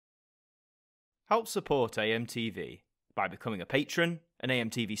Help support AMTV by becoming a patron, an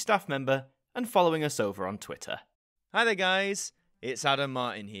AMTV staff member, and following us over on Twitter. Hi there guys, it's Adam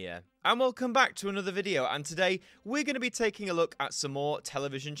Martyn here, and welcome back to another video, and today we're going to be taking a look at some more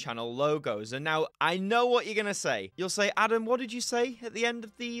television channel logos. And now, I know what you're going to say. You'll say, Adam, what did you say at the end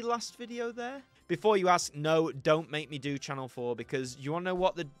of the last video there? Before you ask, no, don't make me do Channel 4, because you want to know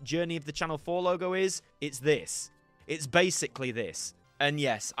what the journey of the Channel 4 logo is? It's this. It's basically this. And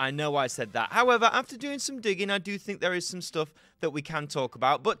yes, I know I said that. However, after doing some digging, I do think there is some stuff that we can talk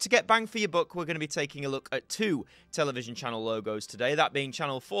about. But to get bang for your buck, we're going to be taking a look at two television channel logos today, that being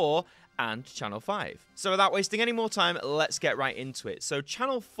Channel 4 and Channel 5. So without wasting any more time, let's get right into it. So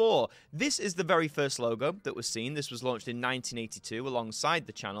Channel 4, this is the very first logo that was seen. This was launched in 1982 alongside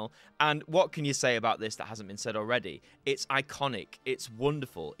the channel. And what can you say about this that hasn't been said already? It's iconic, it's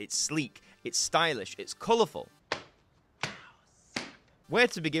wonderful, it's sleek, it's stylish, it's colourful. Where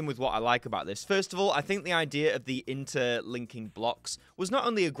to begin with what I like about this? First of all, I think the idea of the interlinking blocks was not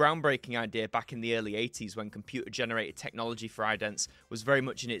only a groundbreaking idea back in the early 80s when computer-generated technology for idents was very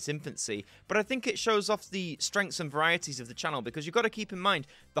much in its infancy, but I think it shows off the strengths and varieties of the channel, because you've got to keep in mind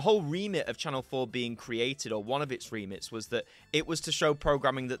the whole remit of Channel 4 being created, or one of its remits, was that it was to show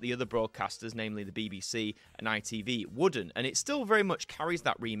programming that the other broadcasters, namely the BBC and ITV, wouldn't, and it still very much carries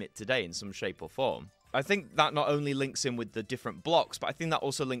that remit today in some shape or form. I think that not only links in with the different blocks, but I think that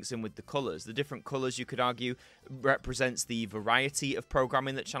also links in with the colours. The different colours, you could argue, represents the variety of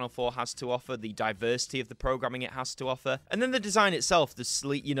programming that Channel 4 has to offer, the diversity of the programming it has to offer. And then the design itself, the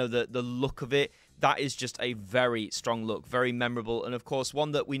sleek, you know, the look of it, that is just a very strong look, very memorable, and of course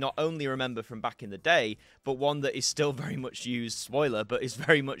one that we not only remember from back in the day, but one that is still very much used, spoiler, but is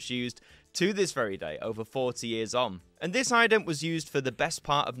very much used to this very day, over 40 years on. And this ident was used for the best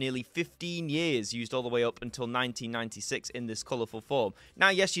part of nearly 15 years, used all the way up until 1996 in this colourful form. Now,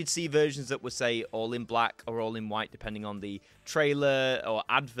 yes, you'd see versions that would say all in black or all in white, depending on the trailer or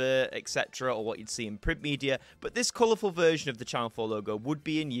advert, etc., or what you'd see in print media, but this colourful version of the Channel 4 logo would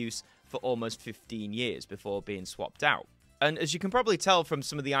be in use for almost 15 years before being swapped out. And as you can probably tell from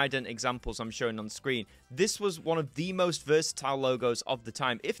some of the ident examples I'm showing on screen, this was one of the most versatile logos of the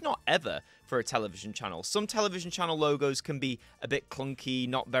time, if not ever, for a television channel. Some television channel logos can be a bit clunky,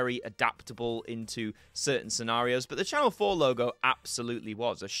 not very adaptable into certain scenarios, but the Channel 4 logo absolutely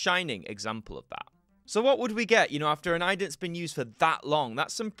was a shining example of that. So what would we get, you know, after an ident's been used for that long?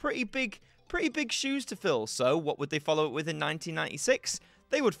 That's some pretty big shoes to fill. So what would they follow it with in 1996?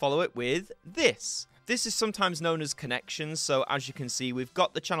 They would follow it with this. This is sometimes known as connections, so as you can see, we've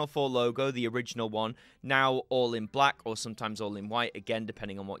got the Channel 4 logo, the original one, now all in black or sometimes all in white, again,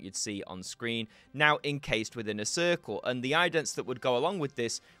 depending on what you'd see on screen, now encased within a circle. And the idents that would go along with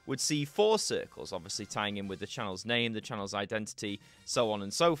this would see 4 circles, obviously tying in with the channel's name, the channel's identity, so on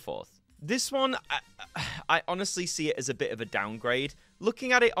and so forth. This one, I honestly see it as a bit of a downgrade.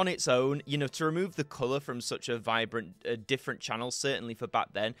 Looking at it on its own, you know, to remove the colour from such a vibrant, different channel, certainly for back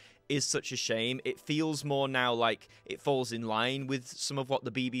then, is such a shame. It feels more now like it falls in line with some of what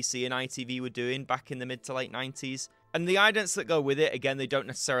the BBC and ITV were doing back in the mid to late 90s. And the idents that go with it, again, they don't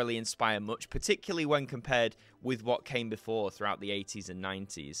necessarily inspire much, particularly when compared with what came before throughout the 80s and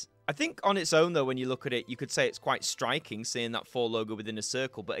 90s. I think on its own, though, when you look at it, you could say it's quite striking, seeing that 4 logo within a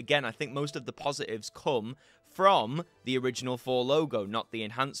circle. But again, I think most of the positives come from the original 4 logo, not the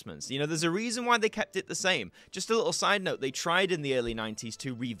enhancements. You know, there's a reason why they kept it the same. Just a little side note, they tried in the early 90s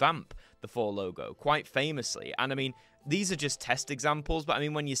to revamp the 4 logo, quite famously. And I mean, these are just test examples, but I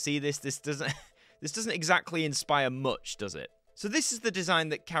mean, when you see this doesn't... This doesn't exactly inspire much, does it? So this is the design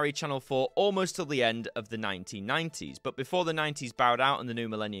that carried Channel 4 almost till the end of the 1990s, but before the 90s bowed out and the new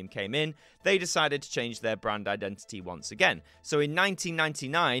millennium came in, they decided to change their brand identity once again. So in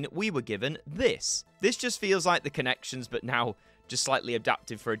 1999, we were given this. This just feels like the connections, but now just slightly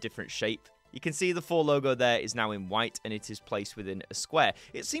adapted for a different shape. You can see the 4 logo there is now in white, and it is placed within a square.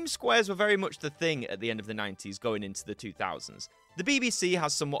 It seems squares were very much the thing at the end of the 90s going into the 2000s. The BBC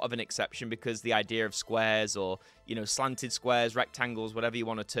has somewhat of an exception because the idea of squares or, you know, slanted squares, rectangles, whatever you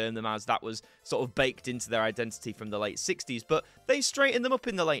want to term them as, that was sort of baked into their identity from the late 60s, but they straightened them up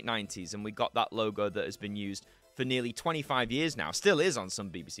in the late 90s, and we got that logo that has been used for nearly 25 years now, still is on some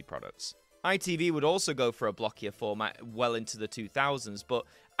BBC products. ITV would also go for a blockier format well into the 2000s, but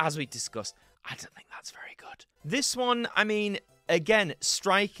as we discussed, I don't think that's very good. This one, I mean, again,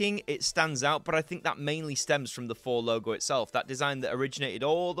 striking, it stands out, but I think that mainly stems from the 4 logo itself, that design that originated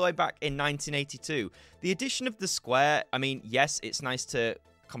all the way back in 1982. The addition of the square, I mean, yes, it's nice to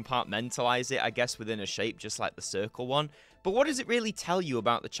compartmentalize it, I guess, within a shape, just like the circle one, But what does it really tell you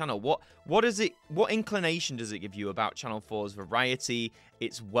about the channel? What inclination does it give you about Channel 4's variety,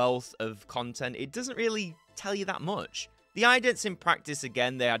 its wealth of content? It doesn't really tell you that much. The idents in practice,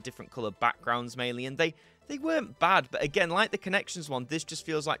 again, they had different coloured backgrounds mainly, and they weren't bad. But again, like the Connections one, this just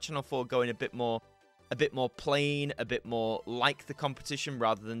feels like Channel 4 going a bit more plain, a bit more like the competition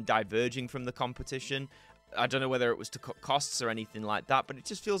rather than diverging from the competition. I don't know whether it was to cut costs or anything like that, but it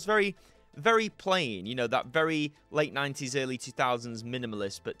just feels very, very plain. You know, that very late 90s, early 2000s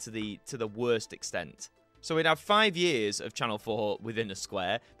minimalist, but to the worst extent. So we'd have 5 years of Channel 4 within a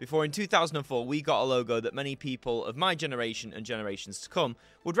square before in 2004 we got a logo that many people of my generation and generations to come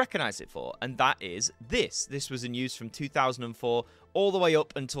would recognise it for, and that is this. This was in use from 2004 all the way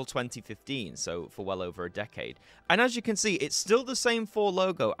up until 2015, so for well over a decade. And as you can see, it's still the same 4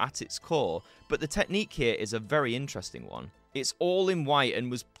 logo at its core, but the technique here is a very interesting one. It's all in white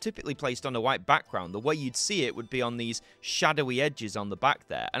and was typically placed on a white background. The way you'd see it would be on these shadowy edges on the back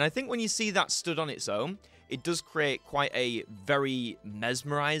there. And I think when you see that stood on its own, it does create quite a very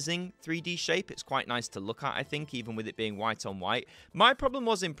mesmerizing 3D shape. It's quite nice to look at, I think, even with it being white on white. My problem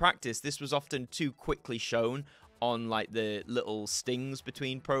was in practice, this was often too quickly shown on like the little stings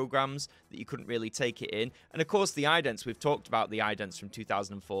between programs that you couldn't really take it in. And of course the idents, we've talked about the idents from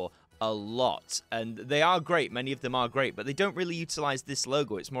 2004 a lot, and they are great. Many of them are great, but they don't really utilize this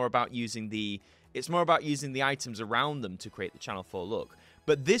logo. It's more about using the items around them to create the Channel 4 look.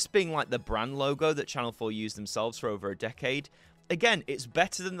 But this being like the brand logo that Channel 4 used themselves for over a decade, again, it's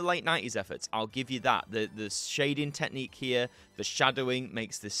better than the late 90s efforts. I'll give you that. The shading technique here, the shadowing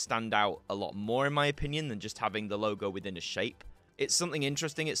makes this stand out a lot more, in my opinion, than just having the logo within a shape. It's something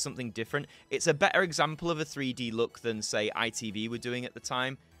interesting. It's something different. It's a better example of a 3D look than, say, ITV were doing at the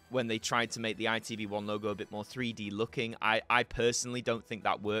time, when they tried to make the ITV1 logo a bit more 3D looking. I personally don't think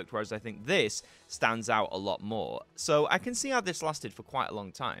that worked, whereas I think this stands out a lot more. So I can see how this lasted for quite a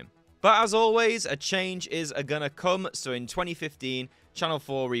long time. But as always, a change is gonna come. So in 2015, Channel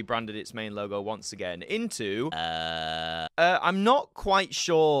 4 rebranded its main logo once again into... I'm not quite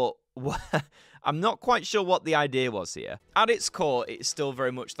sure... I'm not quite sure what the idea was here. At its core, it's still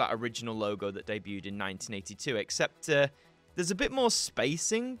very much that original logo that debuted in 1982, except... there's a bit more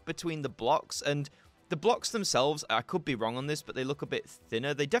spacing between the blocks, and the blocks themselves, I could be wrong on this, but they look a bit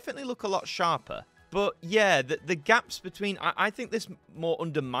thinner. They definitely look a lot sharper. But yeah, the gaps between, I think this more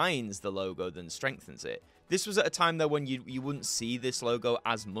undermines the logo than strengthens it. This was at a time, though, when you wouldn't see this logo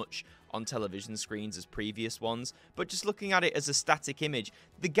as much on television screens as previous ones, but just looking at it as a static image,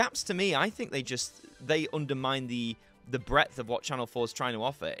 the gaps to me, I think they undermine the breadth of what Channel 4 is trying to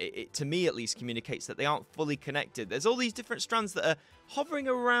offer. It, to me at least, communicates that they aren't fully connected. There's all these different strands that are hovering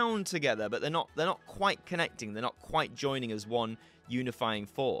around together, but they're not quite connecting. They're not quite joining as one unifying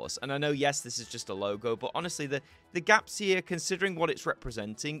force. And I know, yes, this is just a logo, but honestly, the gaps here, considering what it's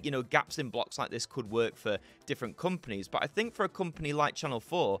representing, you know, gaps in blocks like this could work for different companies, but I think for a company like Channel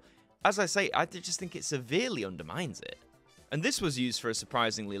 4, as I say, I just think it severely undermines it. And this was used for a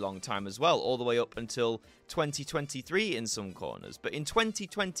surprisingly long time as well, all the way up until 2023 in some corners. But in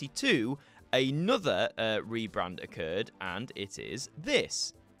 2022, another rebrand occurred, and it is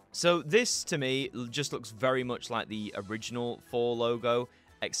this. So this, to me, just looks very much like the original 4 logo,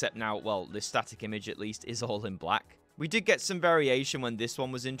 except now, well, this static image at least is all in black. We did get some variation when this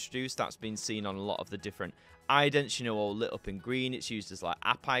one was introduced. That's been seen on a lot of the different idents, you know, all lit up in green. It's used as like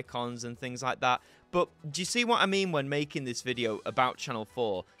app icons and things like that. But do you see what I mean when making this video about Channel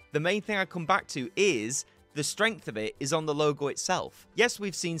 4? The main thing I come back to is the strength of it is on the logo itself. Yes,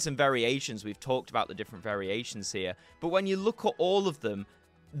 we've seen some variations. We've talked about the different variations here. But when you look at all of them,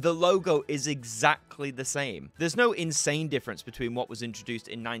 the logo is exactly the same. There's no insane difference between what was introduced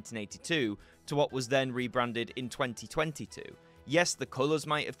in 1982 to what was then rebranded in 2022. Yes, the colours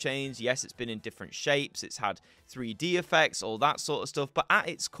might have changed. Yes, it's been in different shapes. It's had 3D effects, all that sort of stuff. But at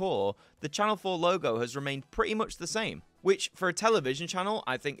its core, the Channel 4 logo has remained pretty much the same, which for a television channel,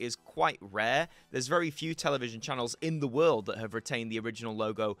 I think is quite rare. There's very few television channels in the world that have retained the original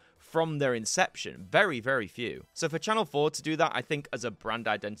logo from their inception. Very, very few. So for Channel 4 to do that, I think as a brand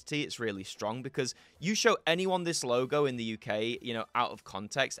identity, it's really strong, because you show anyone this logo in the UK, you know, out of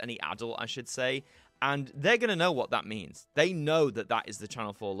context, any adult, I should say, and they're going to know what that means. They know that that is the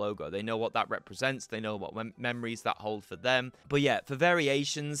Channel 4 logo. They know what that represents. They know what memories that hold for them. But yeah, for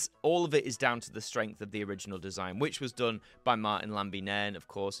variations, all of it is down to the strength of the original design, which was done by Martyn Lambi-Nairn, of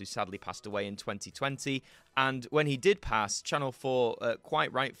course, who sadly passed away in 2020. And when he did pass, Channel 4,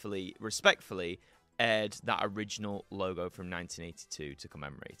 quite rightfully, respectfully, aired that original logo from 1982 to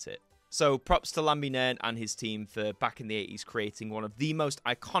commemorate it. So props to Lambinaire and his team for back in the 80s creating one of the most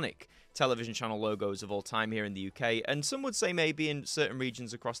iconic television channel logos of all time here in the UK, and some would say maybe in certain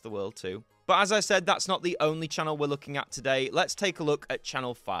regions across the world too. But as I said, that's not the only channel we're looking at today. Let's take a look at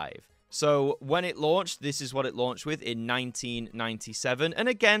Channel 5. So when it launched, this is what it launched with in 1997. And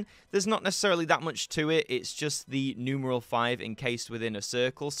again, there's not necessarily that much to it. It's just the numeral 5 encased within a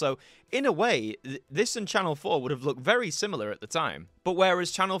circle. So in a way, this and Channel 4 would have looked very similar at the time. But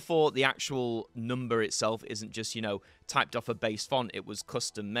whereas Channel 4, the actual number itself isn't just, typed off a base font, it was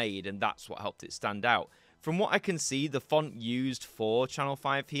custom made, and that's what helped it stand out. From what I can see, the font used for Channel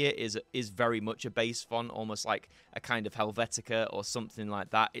 5 here is very much a base font, almost like a kind of Helvetica or something like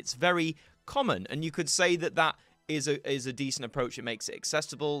that. It's very common, and you could say that is a decent approach. It makes it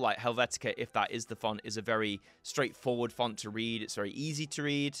accessible. Like Helvetica, if that is the font, is a very straightforward font to read. It's very easy to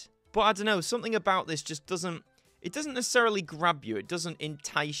read. But I don't know, something about this just doesn't necessarily grab you. It doesn't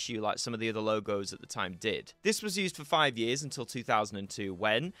entice you like some of the other logos at the time did. This was used for 5 years until 2002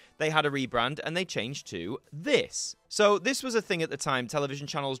 when they had a rebrand and they changed to this. So this was a thing at the time, television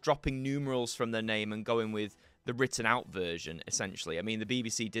channels dropping numerals from their name and going with the written out version, essentially. I mean, the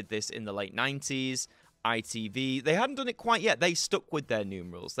BBC did this in the late 90s. ITV, they hadn't done it quite yet. They stuck with their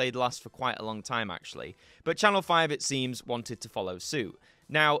numerals. They'd last for quite a long time, actually. But Channel 5, it seems, wanted to follow suit.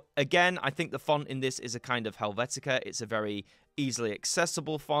 Now, again, I think the font in this is a kind of Helvetica. It's a very easily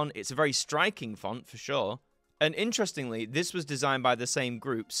accessible font. It's a very striking font, for sure. And interestingly, this was designed by the same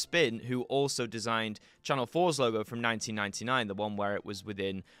group, Spin, who also designed Channel 4's logo from 1999, the one where it was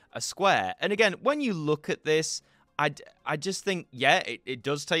within a square. And again, when you look at this, I just think, yeah, it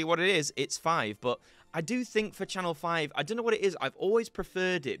does tell you what it is. It's 5, but I do think for Channel 5, I don't know what it is. I've always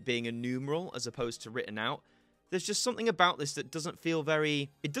preferred it being a numeral as opposed to written out. There's just something about this that doesn't feel very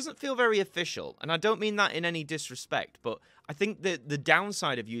official. And I don't mean that in any disrespect, but I think that the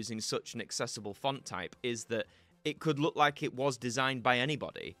downside of using such an accessible font type is that it could look like it was designed by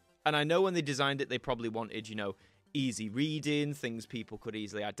anybody. And I know when they designed it, they probably wanted, easy reading, things people could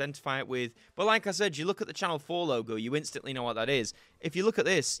easily identify it with. But like I said, you look at the Channel 4 logo, you instantly know what that is. If you look at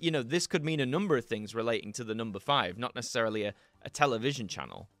this, this could mean a number of things relating to the number 5, not necessarily a television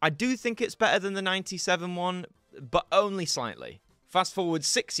channel. I do think it's better than the 97 one, but only slightly. Fast forward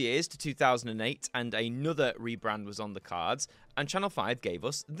 6 years to 2008, and another rebrand was on the cards, and Channel 5 gave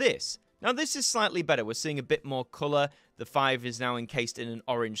us this. Now, this is slightly better. We're seeing a bit more colour. The 5 is now encased in an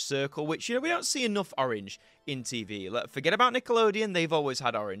orange circle, which, we don't see enough orange in TV. Forget about Nickelodeon. They've always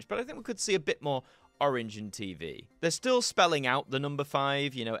had orange, but I think we could see a bit more orange in TV. They're still spelling out the number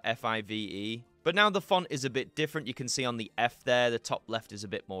 5, F-I-V-E. But now the font is a bit different. You can see on the F there, the top left is a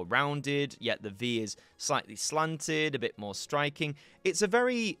bit more rounded, yet the V is slightly slanted, a bit more striking. It's a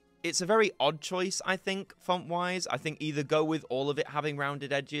very odd choice, I think, font-wise. I think either go with all of it having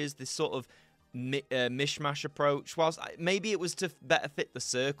rounded edges, this sort of mishmash approach, whilst maybe it was to better fit the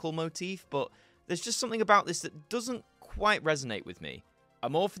circle motif, but there's just something about this that doesn't quite resonate with me.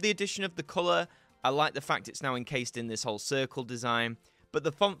 I'm all for the addition of the colour. I like the fact it's now encased in this whole circle design. But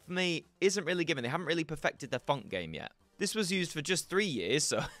the font for me isn't really given. They haven't really perfected their font game yet. This was used for just 3 years,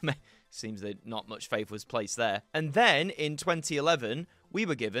 so seems that not much faith was placed there. And then in 2011, we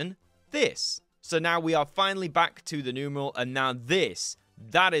were given this. So now we are finally back to the numeral, and now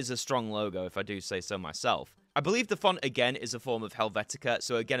that is a strong logo, if I do say so myself. I believe the font, again, is a form of Helvetica,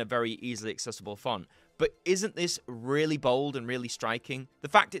 so again, a very easily accessible font. But isn't this really bold and really striking? The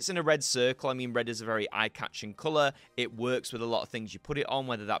fact it's in a red circle, I mean, red is a very eye-catching colour. It works with a lot of things you put it on,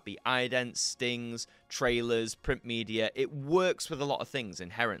 whether that be idents, stings, trailers, print media. It works with a lot of things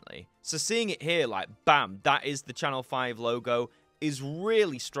inherently. So seeing it here, like, bam, that is the Channel 5 logo, is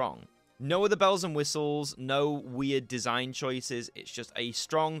really strong. No other bells and whistles, no weird design choices. It's just a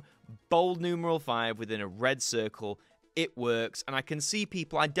strong, bold numeral 5 within a red circle. It works, and I can see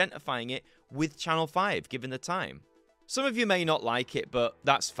people identifying it with Channel 5, given the time. Some of you may not like it, but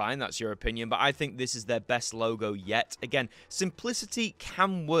that's fine, that's your opinion, but I think this is their best logo yet. Again, simplicity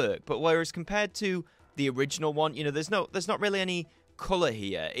can work, but whereas compared to the original one, there's not really any colour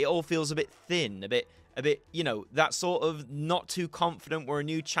here. It all feels a bit thin, a bit, that sort of not too confident. We're a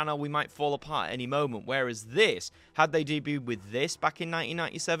new channel, we might fall apart at any moment. Whereas this, had they debuted with this back in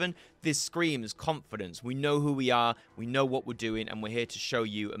 1997, this screams confidence. We know who we are, we know what we're doing, and we're here to show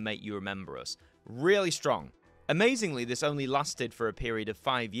you and make you remember us. Really strong. Amazingly, this only lasted for a period of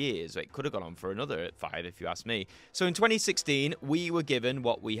 5 years. It could have gone on for another 5 if you ask me. So in 2016, we were given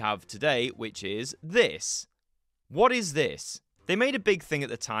what we have today, which is this. What is this? They made a big thing at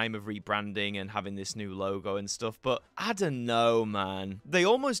the time of rebranding and having this new logo and stuff, but I don't know, man. They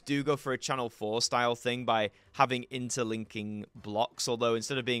almost do go for a Channel 4 style thing by having interlinking blocks, although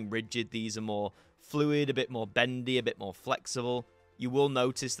instead of being rigid, these are more fluid, a bit more bendy, a bit more flexible. You will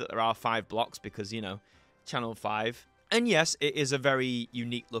notice that there are 5 blocks because, you know, Channel 5. And yes, it is a very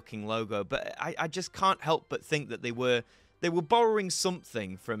unique looking logo, but I just can't help but think that they were borrowing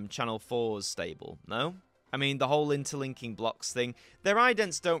something from Channel 4's stable, no? I mean, the whole interlinking blocks thing, their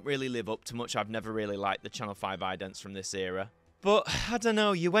idents don't really live up to much. I've never really liked the Channel 5 idents from this era. But, I don't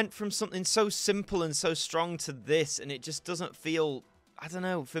know, you went from something so simple and so strong to this, and it just doesn't feel, I don't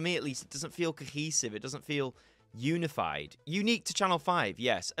know, for me at least, it doesn't feel cohesive. It doesn't feel unified. Unique to Channel 5,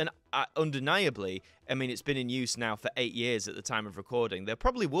 yes. And undeniably, I mean, it's been in use now for 8 years at the time of recording. There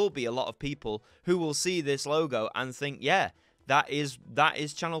probably will be a lot of people who will see this logo and think, yeah, that is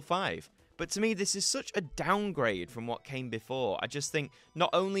Channel 5. But to me, this is such a downgrade from what came before. I just think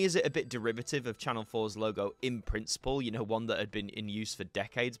not only is it a bit derivative of Channel 4's logo in principle, you know, one that had been in use for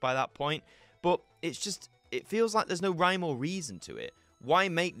decades by that point, but it's just, it feels like there's no rhyme or reason to it. Why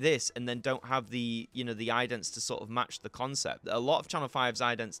make this and then don't have the, you know, the idents to sort of match the concept? A lot of Channel 5's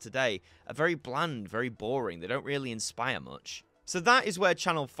idents today are very bland, very boring. They don't really inspire much. So that is where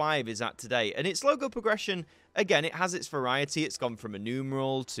Channel 5 is at today. And its logo progression, again, it has its variety. It's gone from a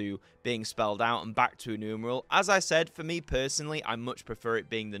numeral to being spelled out and back to a numeral. As I said, for me personally, I much prefer it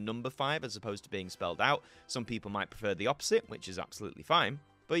being the number 5 as opposed to being spelled out. Some people might prefer the opposite, which is absolutely fine.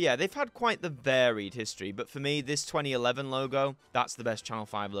 But yeah, they've had quite the varied history. But for me, this 2011 logo, that's the best Channel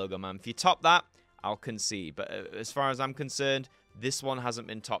 5 logo, man. If you top that, I'll concede. But as far as I'm concerned, this one hasn't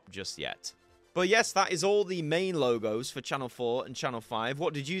been topped just yet. But yes, that is all the main logos for Channel 4 and Channel 5.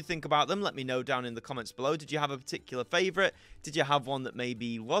 What did you think about them? Let me know down in the comments below. Did you have a particular favourite? Did you have one that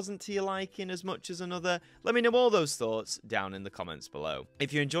maybe wasn't to your liking as much as another? Let me know all those thoughts down in the comments below.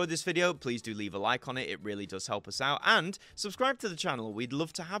 If you enjoyed this video, please do leave a like on it. It really does help us out. And subscribe to the channel. We'd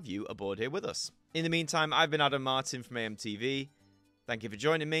love to have you aboard here with us. In the meantime, I've been Adam Martyn from AMTV. Thank you for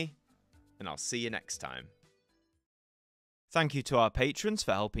joining me, and I'll see you next time. Thank you to our patrons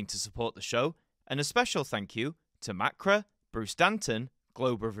for helping to support the show, and a special thank you to Macra, Bruce Danton,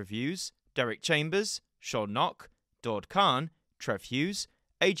 Globe of Reviews, Derek Chambers, Shaun Knock, Daud Khan, Trev Hughes,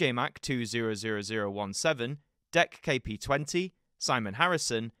 Ajmac 200017, Dec KP 20, Simon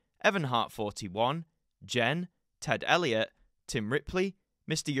Harrisson, Evan Hart 41, Jen, Ted Elliott, Tim Ripley,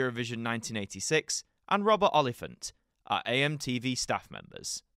 Mr. Eurovision 1986, and Robert Oliphant, our AMTV staff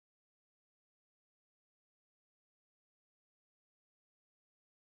members.